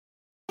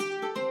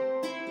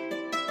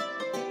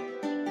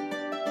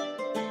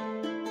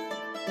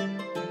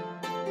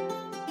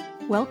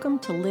Welcome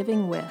to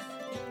Living With,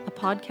 a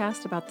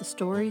podcast about the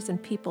stories and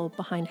people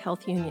behind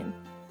Health Union.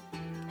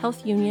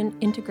 Health Union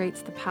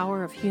integrates the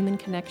power of human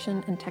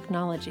connection and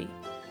technology,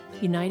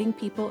 uniting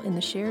people in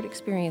the shared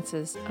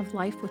experiences of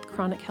life with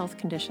chronic health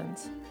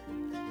conditions.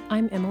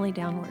 I'm Emily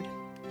Downward.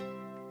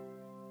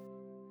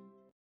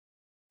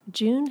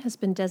 June has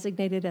been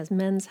designated as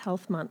Men's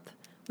Health Month,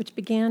 which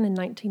began in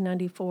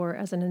 1994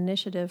 as an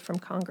initiative from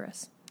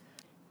Congress.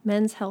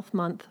 Men's Health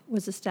Month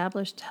was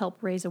established to help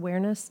raise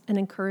awareness and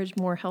encourage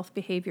more health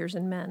behaviors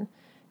in men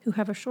who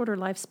have a shorter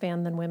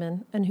lifespan than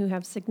women and who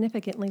have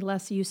significantly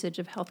less usage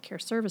of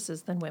healthcare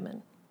services than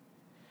women.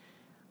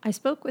 I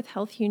spoke with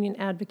Health Union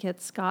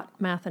advocate Scott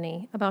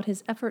Matheny about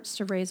his efforts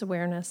to raise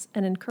awareness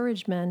and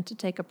encourage men to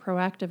take a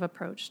proactive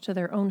approach to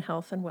their own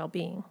health and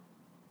well-being.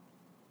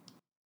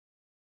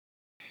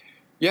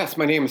 Yes,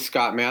 my name is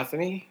Scott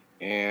Matheny,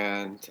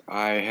 and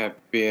I have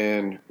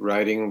been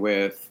writing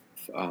with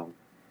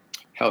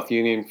Health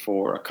Union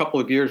for a couple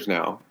of years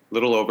now, a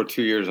little over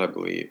 2 years, I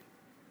believe.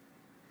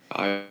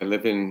 I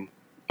live in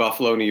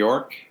Buffalo, New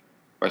York,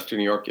 Western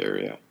New York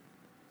area.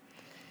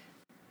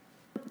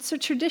 So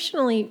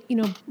traditionally,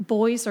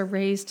 boys are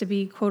raised to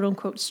be quote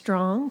unquote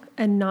strong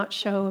and not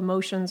show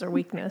emotions or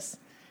weakness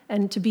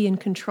and to be in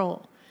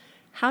control.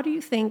 How do you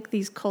think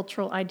these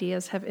cultural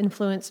ideas have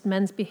influenced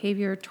men's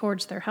behavior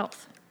towards their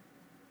health?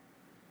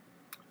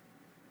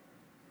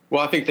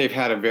 Well, I think they've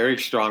had a very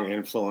strong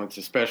influence,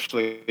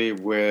 especially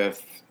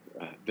with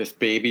this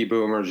baby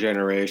boomer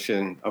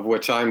generation, of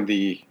which I'm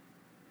the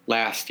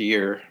last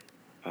year,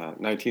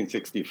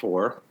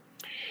 1964.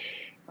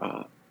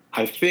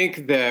 I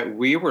think that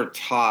we were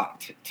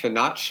taught to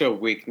not show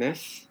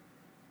weakness,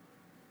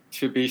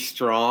 to be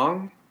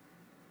strong,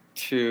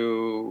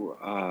 to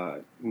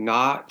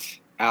not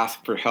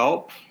ask for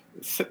help.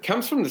 It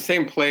comes from the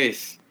same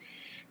place,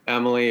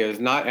 Emily, as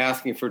not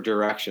asking for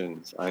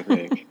directions, I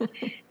think.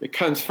 It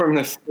comes from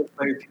this,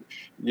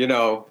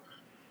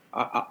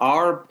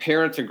 our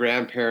parents and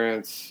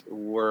grandparents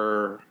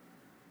were,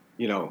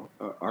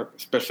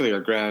 especially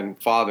our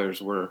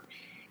grandfathers were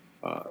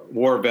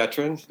war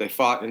veterans. They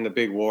fought in the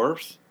big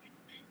wars.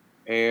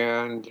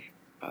 And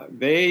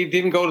they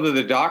didn't go to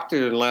the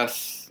doctor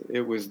unless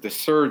it was the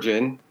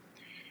surgeon,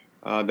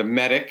 the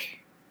medic,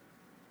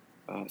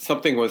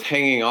 something was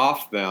hanging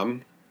off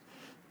them.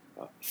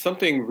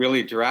 Something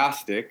really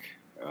drastic.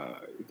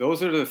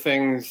 Those are the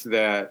things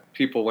that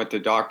people went to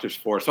doctors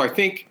for. So I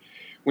think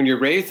when you're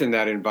raised in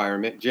that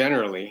environment,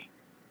 generally,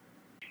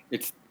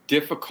 it's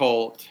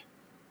difficult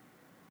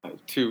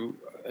to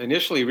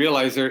initially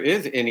realize there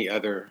is any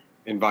other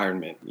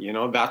environment.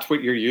 That's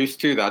what you're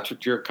used to. That's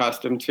what you're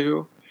accustomed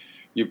to.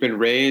 You've been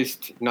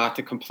raised not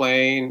to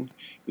complain.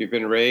 You've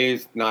been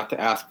raised not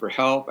to ask for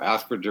help,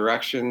 ask for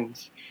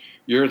directions.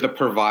 You're the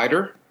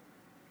provider.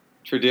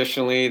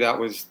 Traditionally, that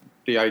was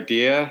the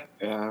idea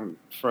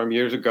from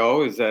years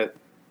ago, is that,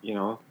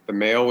 the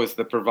male was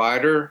the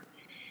provider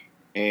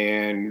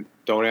and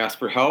don't ask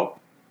for help.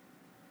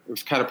 It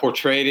was kind of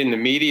portrayed in the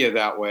media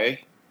that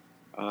way.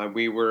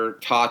 We were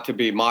taught to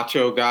be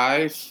macho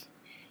guys.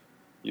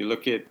 You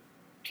look at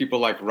people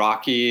like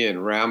Rocky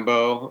and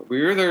Rambo.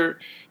 We were either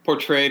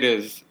portrayed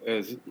as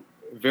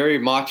very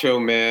macho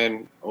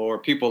men, or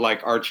people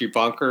like Archie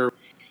Bunker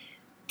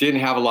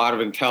didn't have a lot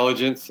of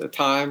intelligence at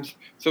times.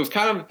 So it's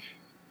kind of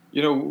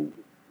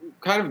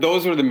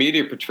those were the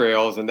media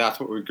portrayals, and that's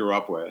what we grew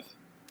up with.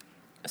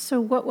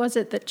 So what was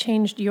it that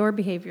changed your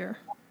behavior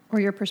or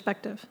your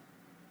perspective?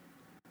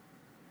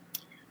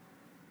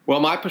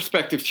 Well, my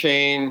perspective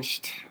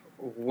changed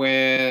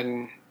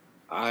when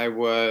I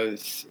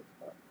was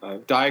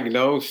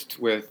diagnosed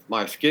with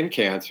my skin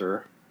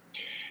cancer,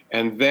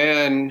 and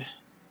then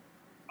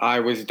I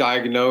was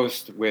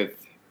diagnosed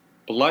with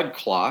blood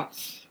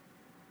clots.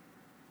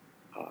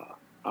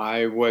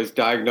 I was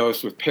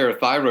diagnosed with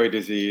parathyroid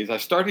disease. I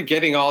started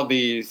getting all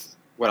these,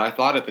 what I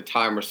thought at the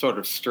time were sort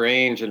of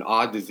strange and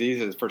odd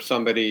diseases for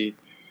somebody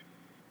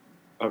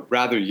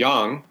rather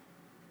young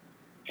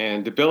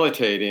and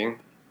debilitating.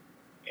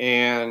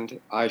 And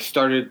I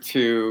started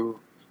to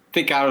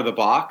think out of the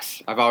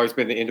box. I've always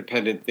been an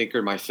independent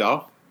thinker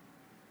myself.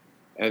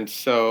 And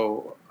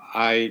so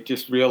I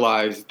just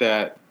realized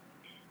that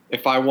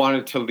if I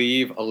wanted to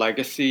leave a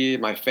legacy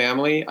in my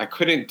family, I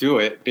couldn't do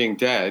it being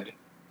dead.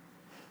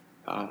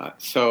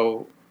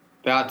 So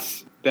that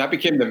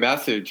became the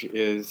message,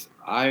 is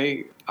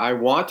I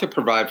want to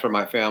provide for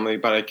my family,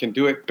 but I can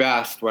do it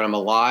best when I'm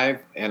alive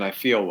and I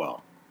feel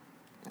well.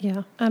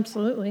 Yeah,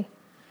 absolutely.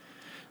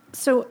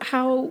 So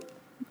how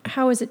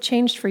has it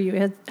changed for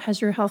you? Has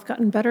your health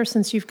gotten better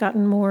since you've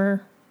gotten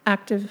more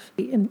active,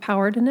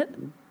 empowered in it?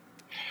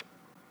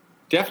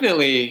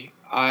 Definitely,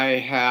 I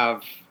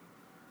have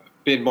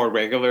been more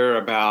regular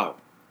about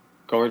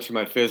going to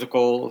my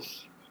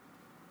physicals,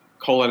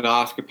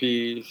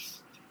 colonoscopies.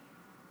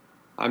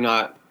 I'm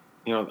not,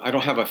 I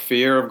don't have a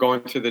fear of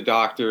going to the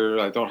doctor.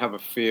 I don't have a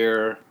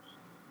fear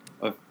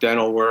of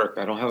dental work.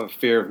 I don't have a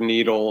fear of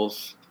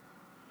needles.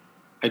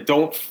 I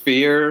don't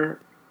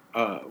fear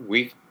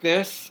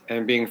weakness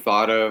and being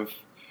thought of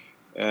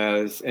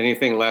as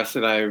anything less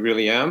than I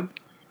really am.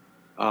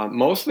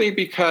 mostly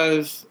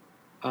because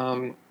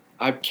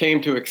I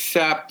came to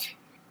accept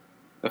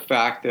the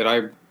fact that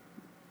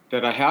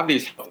I have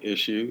these health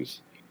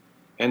issues,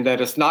 and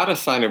that it's not a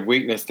sign of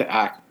weakness to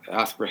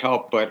ask for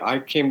help. But I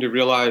came to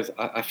realize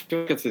I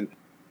feel like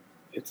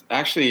it's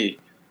actually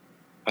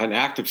an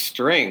act of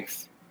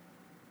strength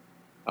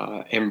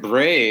and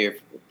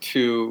brave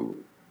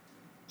to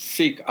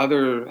seek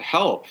out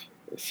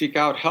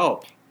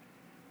help.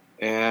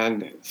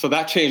 And so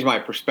that changed my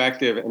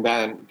perspective, and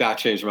then that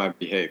changed my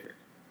behavior.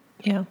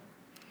 Yeah.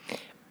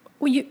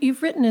 Well,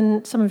 you've written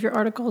in some of your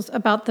articles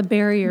about the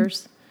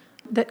barriers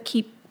that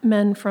keep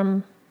men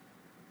from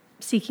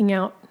seeking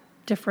out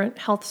different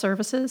health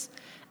services.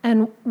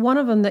 And one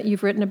of them that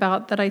you've written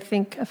about that I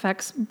think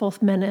affects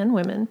both men and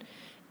women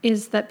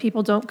is that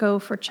people don't go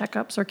for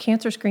checkups or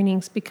cancer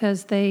screenings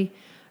because they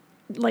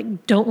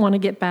don't want to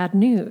get bad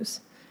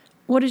news.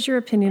 What is your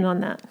opinion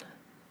on that?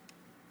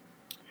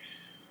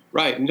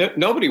 Right.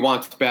 Nobody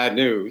wants bad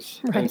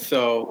news. Right. And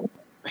so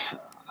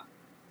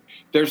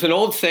there's an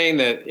old saying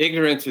that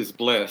ignorance is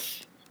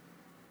bliss.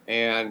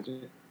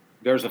 And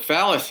there's a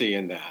fallacy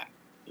in that.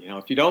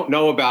 If you don't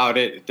know about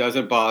it, it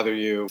doesn't bother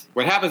you.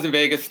 What happens in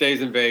Vegas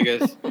stays in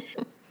Vegas.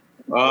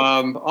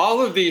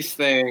 All of these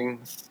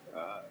things,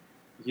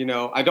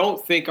 I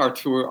don't think are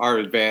to our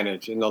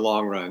advantage in the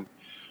long run.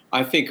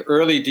 I think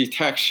early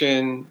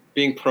detection,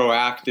 being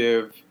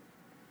proactive,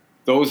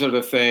 those are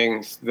the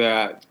things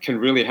that can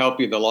really help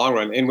you in the long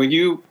run. And when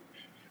you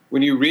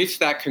reach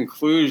that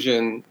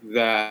conclusion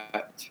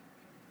that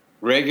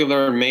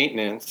regular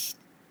maintenance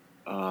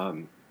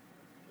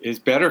is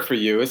better for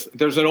you,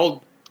 there's an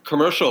old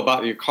commercial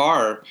about your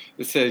car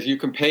that says you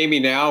can pay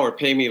me now or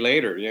pay me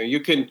later. You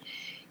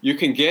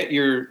can get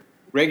your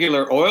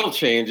regular oil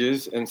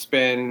changes and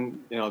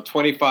spend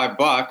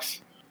 $25,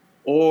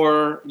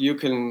 or you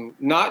can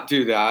not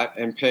do that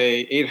and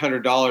pay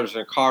 $800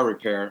 in a car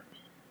repair.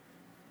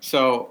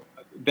 So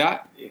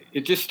that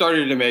it just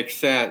started to make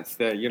sense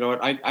that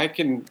I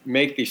can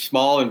make these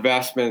small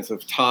investments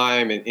of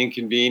time and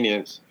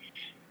inconvenience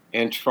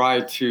and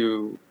try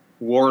to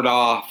ward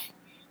off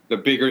the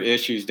bigger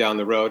issues down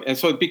the road. And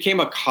so it became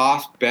a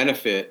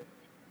cost-benefit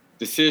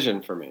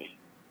decision for me.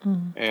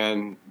 Mm.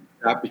 And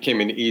that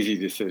became an easy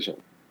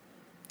decision.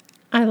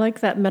 I like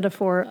that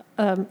metaphor,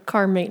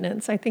 car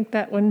maintenance. I think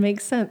that one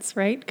makes sense,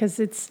 right? Because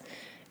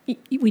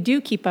we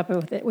do keep up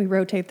with it. We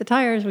rotate the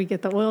tires, we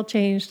get the oil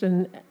changed,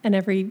 and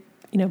every,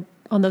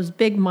 on those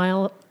big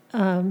mile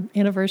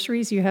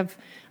anniversaries, you have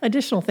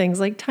additional things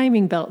like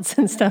timing belts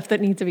and stuff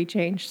that need to be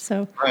changed.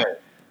 So, right.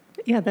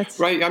 Yeah, that's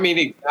right. I mean,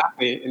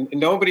 exactly. And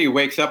nobody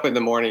wakes up in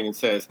the morning and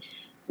says,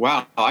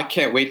 wow, I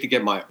can't wait to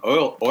get my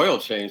oil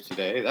changed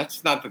today.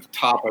 That's not the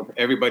top of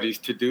everybody's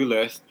to-do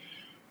list.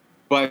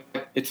 But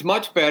it's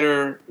much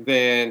better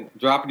than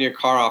dropping your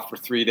car off for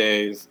 3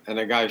 days and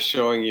a guy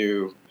showing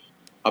you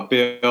a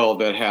bill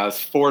that has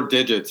 4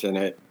 digits in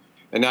it.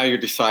 And now you're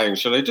deciding,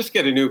 should I just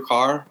get a new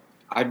car?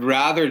 I'd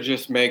rather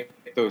just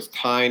make those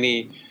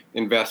tiny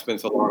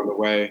investments along the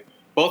way,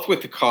 both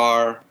with the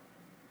car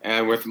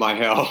and with my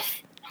health.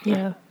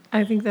 Yeah,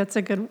 I think that's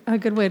a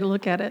good way to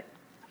look at it.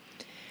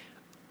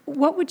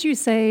 What would you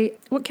say,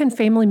 what can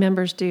family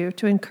members do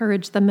to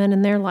encourage the men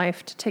in their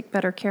life to take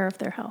better care of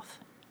their health?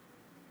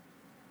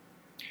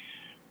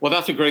 Well,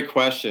 that's a great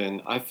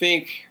question. I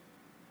think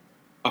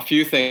a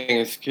few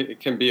things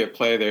can be at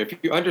play there. If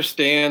you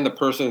understand the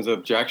person's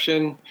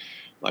objection,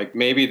 like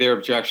maybe their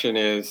objection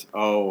is,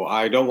 oh,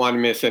 I don't want to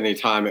miss any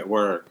time at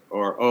work,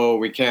 or, oh,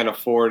 we can't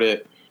afford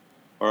it,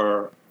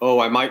 or, oh,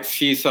 I might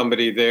see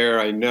somebody there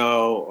I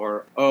know,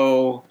 or,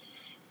 oh,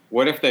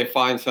 what if they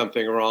find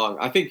something wrong?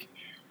 I think,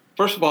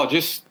 first of all,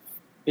 just,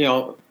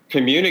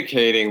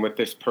 communicating with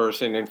this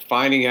person and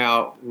finding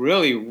out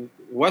really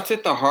what's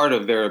at the heart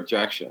of their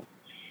objection.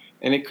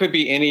 And it could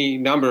be any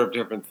number of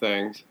different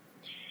things.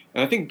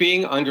 And I think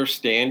being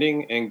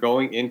understanding and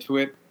going into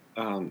it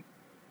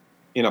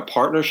in a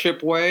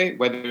partnership way,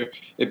 whether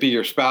it be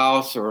your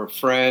spouse or a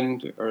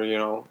friend or,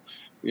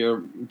 your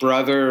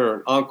brother or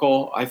an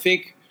uncle, I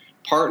think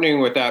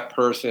partnering with that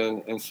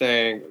person and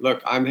saying,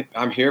 look,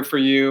 I'm here for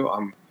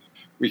you.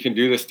 We can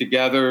do this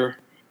together,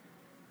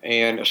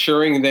 and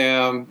assuring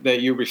them that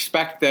you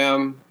respect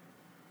them,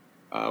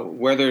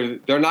 whether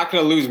they're not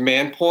going to lose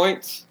man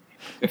points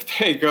if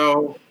they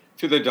go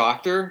to the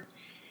doctor,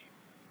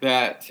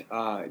 that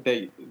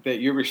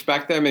you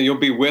respect them and you'll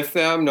be with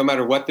them no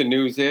matter what the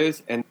news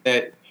is, and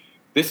that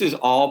this is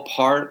all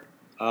part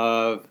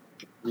of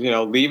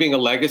leaving a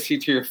legacy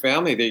to your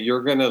family, that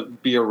you're going to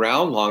be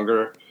around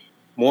longer,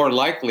 more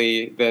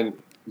likely than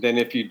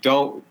if you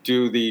don't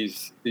do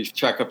these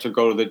checkups or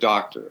go to the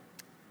doctor.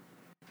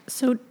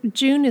 So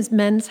June is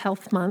Men's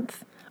Health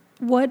Month.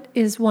 What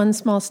is one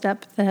small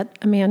step that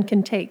a man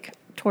can take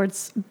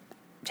towards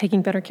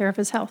taking better care of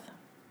his health?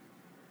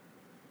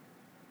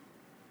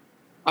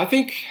 I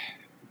think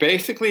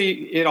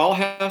basically it all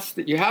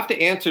you have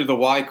to answer the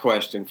why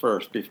question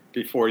first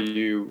before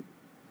you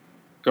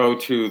go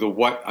to the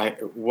what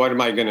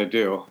am I going to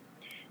do?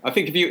 I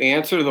think if you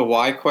answer the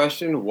why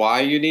question,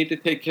 why you need to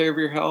take care of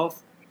your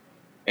health,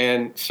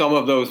 And some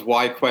of those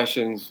why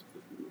questions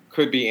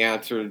could be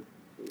answered,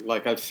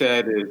 like I've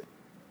said, is,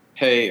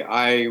 hey,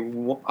 I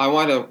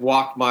want to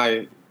walk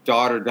my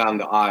daughter down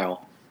the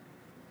aisle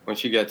when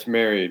she gets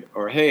married.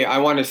 Or, hey, I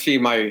want to see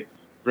my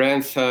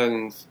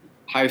grandson's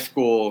high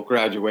school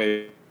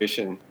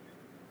graduation.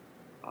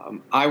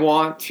 I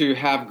want to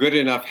have good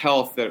enough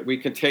health that we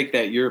can take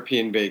that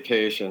European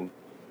vacation.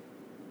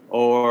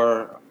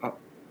 Or,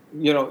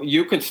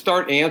 you can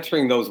start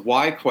answering those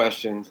why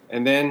questions,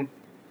 and then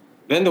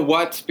the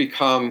what's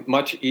become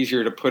much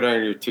easier to put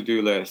on your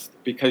to-do list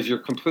because you're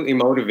completely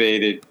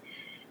motivated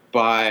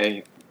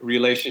by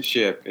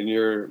relationship and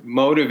you're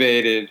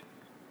motivated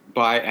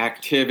by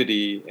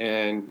activity,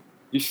 and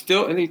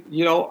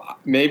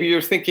maybe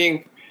you're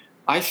thinking,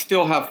 I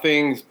still have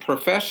things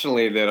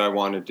professionally that I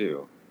want to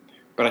do,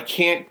 but I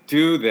can't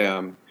do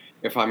them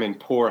if I'm in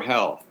poor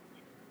health.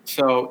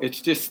 So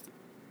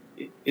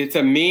it's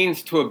a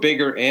means to a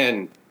bigger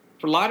end.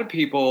 For a lot of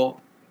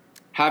people,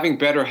 having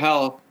better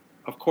health,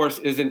 of course,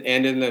 is an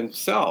end in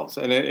themselves,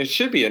 and it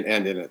should be an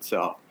end in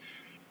itself.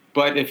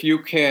 But if you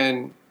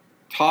can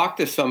talk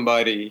to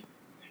somebody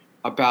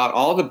about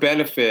all the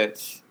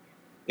benefits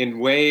in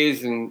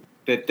ways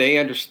that they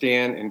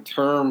understand, in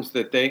terms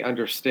that they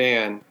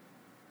understand,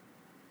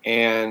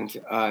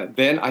 and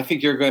then I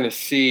think you're going to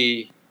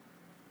see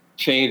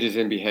changes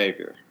in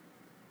behavior.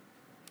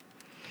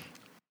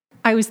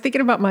 I was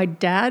thinking about my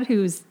dad,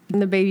 who's in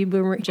the baby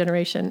boomer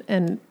generation,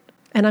 and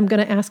I'm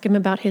going to ask him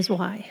about his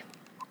why.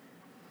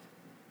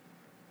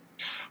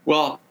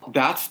 Well,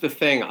 that's the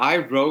thing. I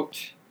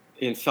wrote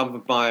in some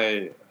of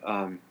my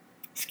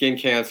skin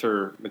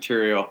cancer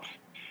material.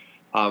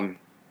 I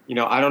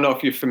don't know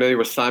if you're familiar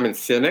with Simon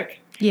Sinek.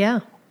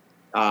 Yeah.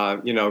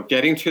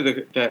 Getting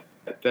to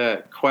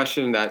that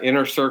question, that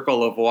inner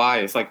circle of why.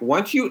 It's like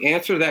once you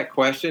answer that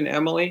question,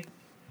 Emily,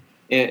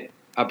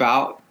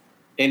 about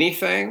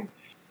anything,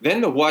 then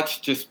the what's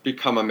just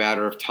become a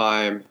matter of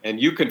time,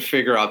 and you can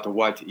figure out the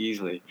what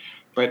easily.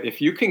 But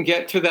if you can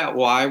get to that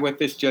why with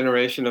this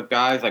generation of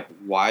guys, like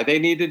why they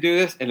need to do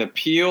this, and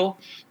appeal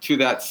to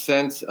that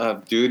sense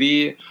of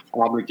duty,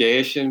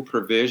 obligation,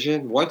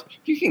 provision, once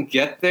you can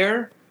get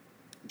there,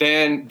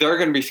 then they're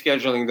going to be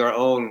scheduling their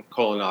own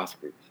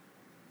colonoscopies.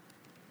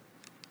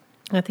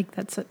 I think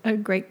that's a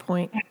great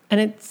point.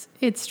 And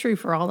it's true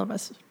for all of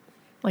us.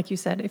 Like you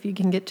said, if you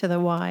can get to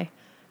the why,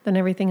 then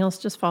everything else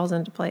just falls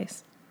into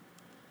place.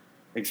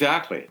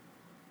 Exactly.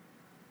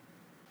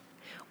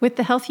 With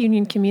the health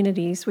union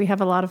communities, we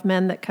have a lot of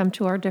men that come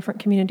to our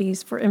different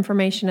communities for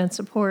information and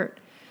support.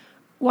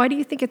 Why do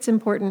you think it's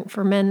important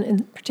for men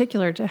in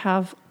particular to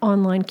have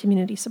online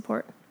community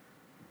support?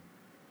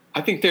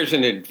 I think there's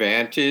an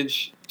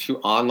advantage to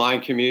online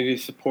community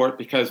support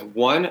because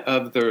one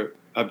of the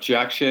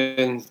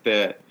objections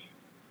that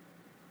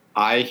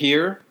I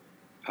hear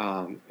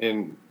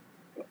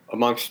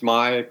amongst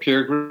my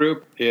peer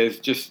group is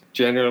just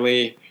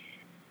generally,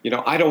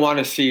 I don't want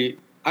to see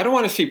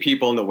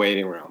people in the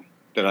waiting room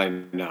that I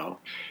know.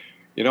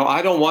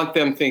 I don't want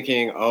them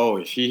thinking, oh,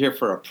 is she here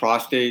for a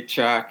prostate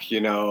check,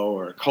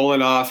 or a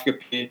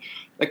colonoscopy?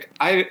 Like,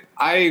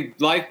 I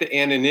like the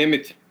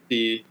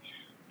anonymity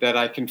that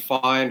I can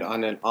find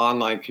on an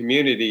online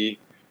community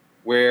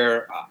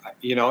where,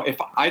 if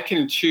I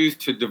can choose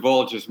to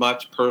divulge as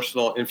much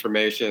personal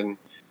information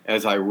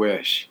as I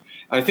wish.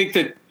 I think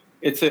that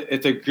it's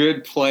a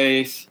good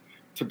place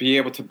to be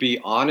able to be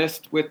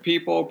honest with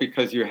people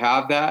because you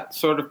have that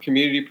sort of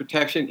community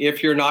protection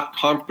if you're not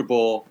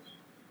comfortable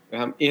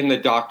in the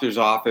doctor's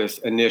office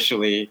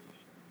initially.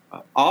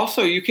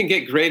 Also, you can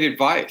get great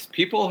advice.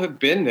 People have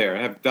been there,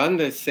 have done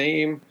the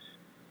same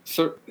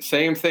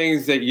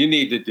things that you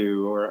need to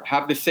do or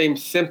have the same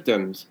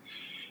symptoms.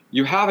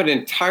 You have an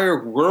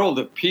entire world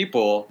of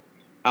people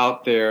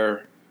out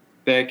there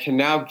that can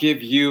now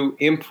give you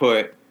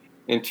input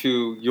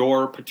into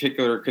your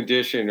particular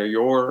condition or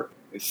your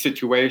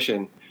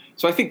situation.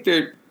 So I think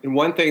in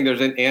one thing,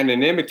 there's an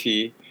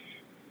anonymity.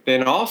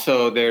 Then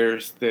also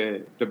there's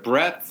the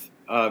breadth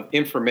of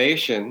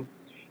information,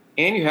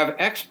 and you have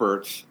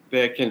experts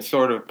that can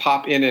sort of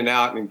pop in and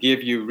out and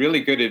give you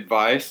really good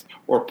advice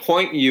or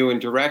point you in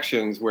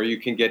directions where you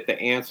can get the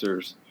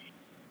answers.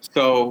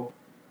 So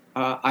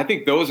I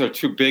think those are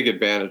two big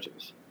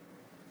advantages.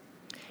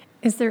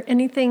 Is there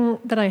anything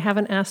that I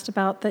haven't asked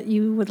about that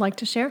you would like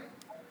to share?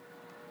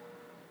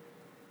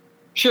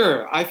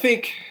 Sure. I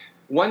think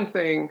one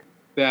thing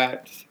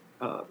that's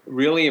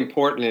really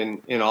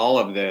important in all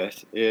of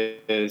this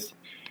is,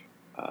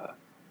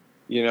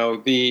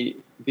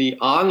 the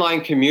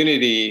online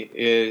community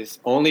is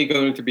only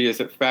going to be as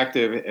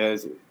effective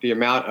as the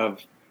amount of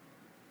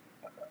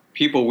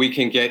people we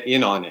can get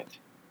in on it.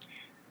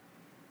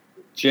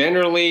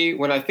 Generally,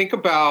 when I think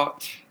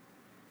about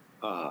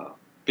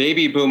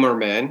baby boomer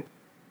men,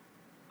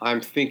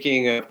 I'm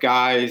thinking of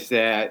guys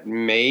that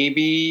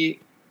maybe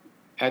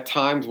at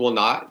times will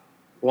not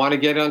want to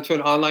get onto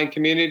an online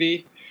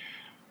community.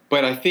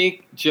 But I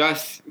think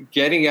just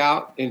getting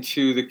out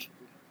into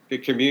the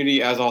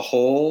community as a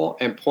whole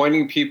and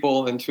pointing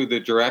people into the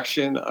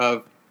direction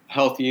of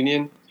Health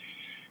Union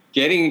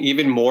getting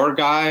even more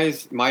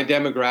guys, my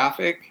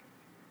demographic,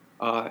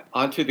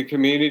 onto the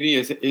community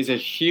is a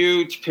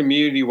huge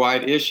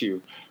community-wide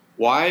issue.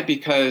 Why?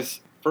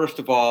 Because, first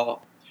of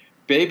all,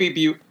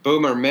 baby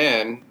boomer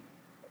men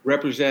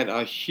represent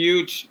a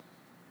huge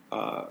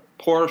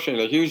portion,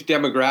 a huge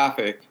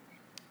demographic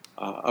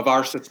of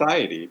our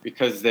society,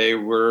 because they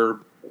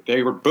were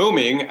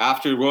booming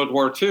after World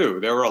War II.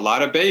 There were a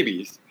lot of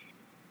babies.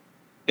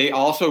 They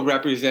also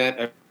represent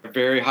a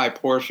very high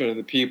portion of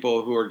the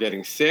people who are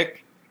getting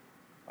sick,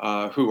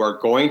 who are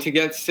going to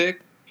get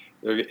sick.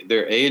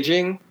 They're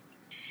aging.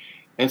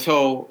 And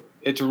so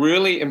it's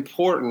really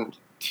important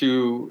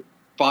to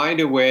find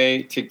a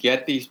way to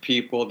get these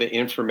people the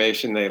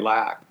information they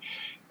lack.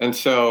 And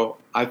so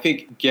I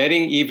think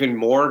getting even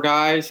more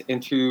guys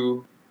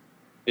into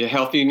the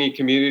Health Union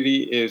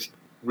community is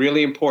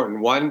really important.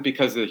 One,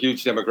 because of the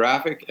huge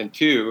demographic, and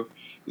two,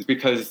 is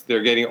because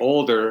they're getting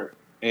older,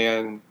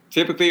 and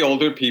typically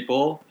older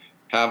people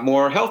have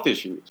more health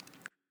issues.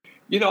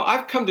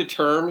 I've come to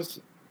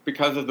terms,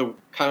 because of the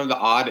kind of the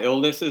odd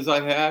illnesses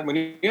I've had, when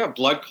you have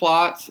blood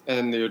clots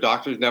and your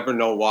doctors never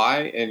know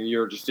why, and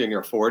you're just in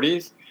your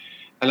 40s,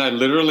 and I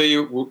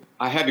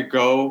had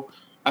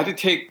to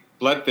take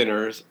blood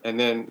thinners and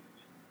then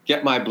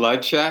get my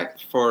blood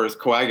checked for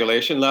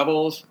coagulation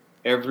levels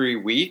every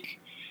week.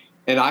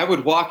 And I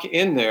would walk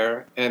in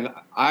there, and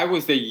I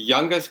was the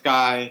youngest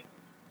guy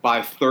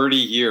by 30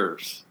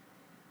 years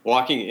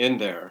walking in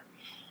there.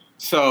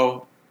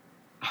 So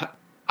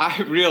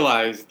I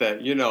realized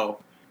that,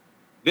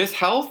 this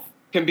health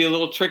can be a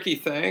little tricky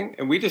thing,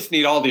 and we just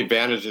need all the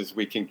advantages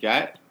we can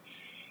get.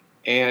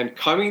 And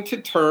coming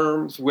to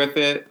terms with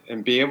it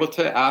and be able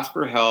to ask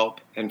for help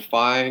and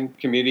find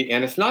community.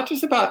 And it's not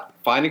just about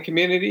finding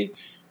community.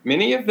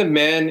 Many of the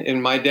men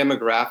in my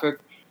demographic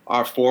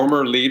are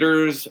former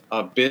leaders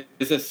of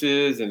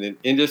businesses and in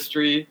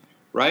industry,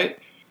 right?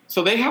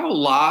 So they have a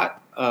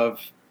lot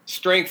of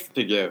strength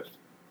to give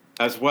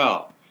as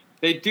well.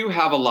 They do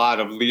have a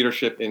lot of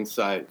leadership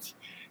insights.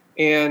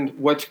 And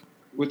what's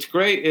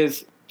great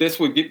is this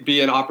would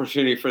be an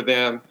opportunity for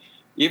them,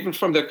 even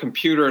from their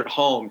computer at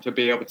home, to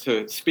be able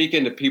to speak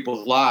into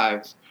people's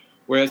lives,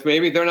 whereas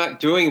maybe they're not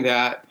doing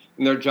that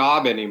in their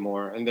job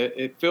anymore. And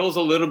it fills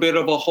a little bit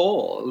of a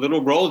hole, a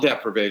little role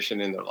deprivation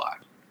in their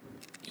life.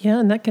 Yeah,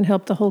 and that can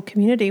help the whole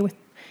community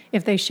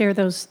if they share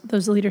those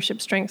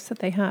leadership strengths that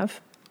they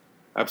have.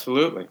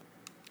 Absolutely.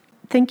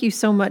 Thank you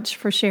so much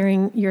for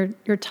sharing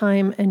your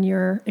time and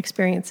your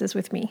experiences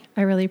with me.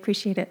 I really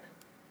appreciate it.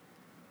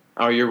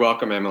 Oh, you're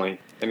welcome, Emily.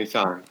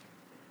 Anytime.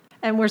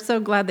 And we're so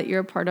glad that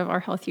you're a part of our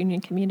Health Union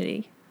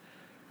community.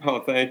 Oh,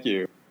 thank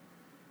you.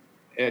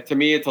 To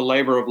me, it's a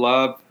labor of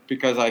love,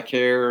 because I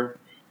care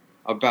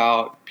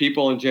about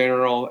people in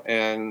general,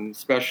 and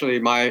especially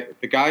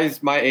the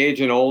guys my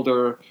age and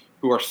older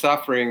who are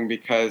suffering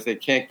because they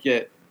can't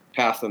get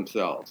past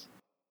themselves.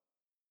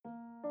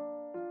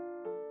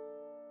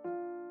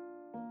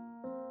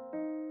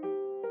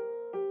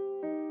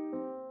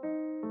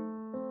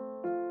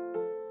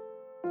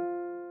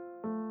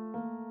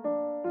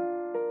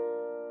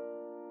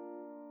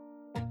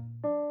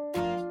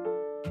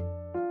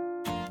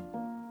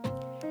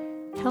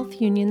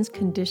 Health Union's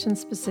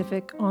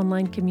condition-specific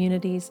online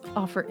communities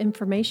offer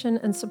information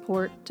and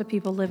support to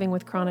people living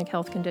with chronic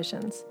health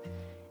conditions,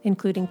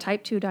 including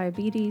type 2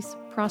 diabetes,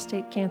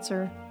 prostate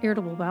cancer,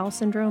 irritable bowel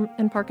syndrome,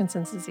 and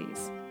Parkinson's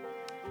disease.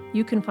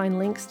 You can find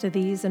links to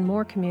these and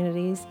more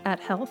communities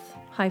at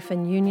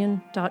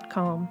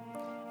health-union.com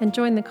and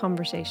join the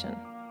conversation.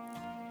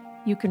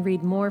 You can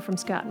read more from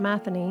Scott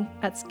Matheny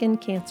at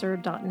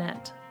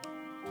skincancer.net.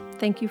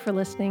 Thank you for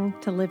listening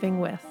to Living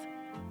With.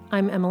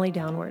 I'm Emily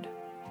Downward.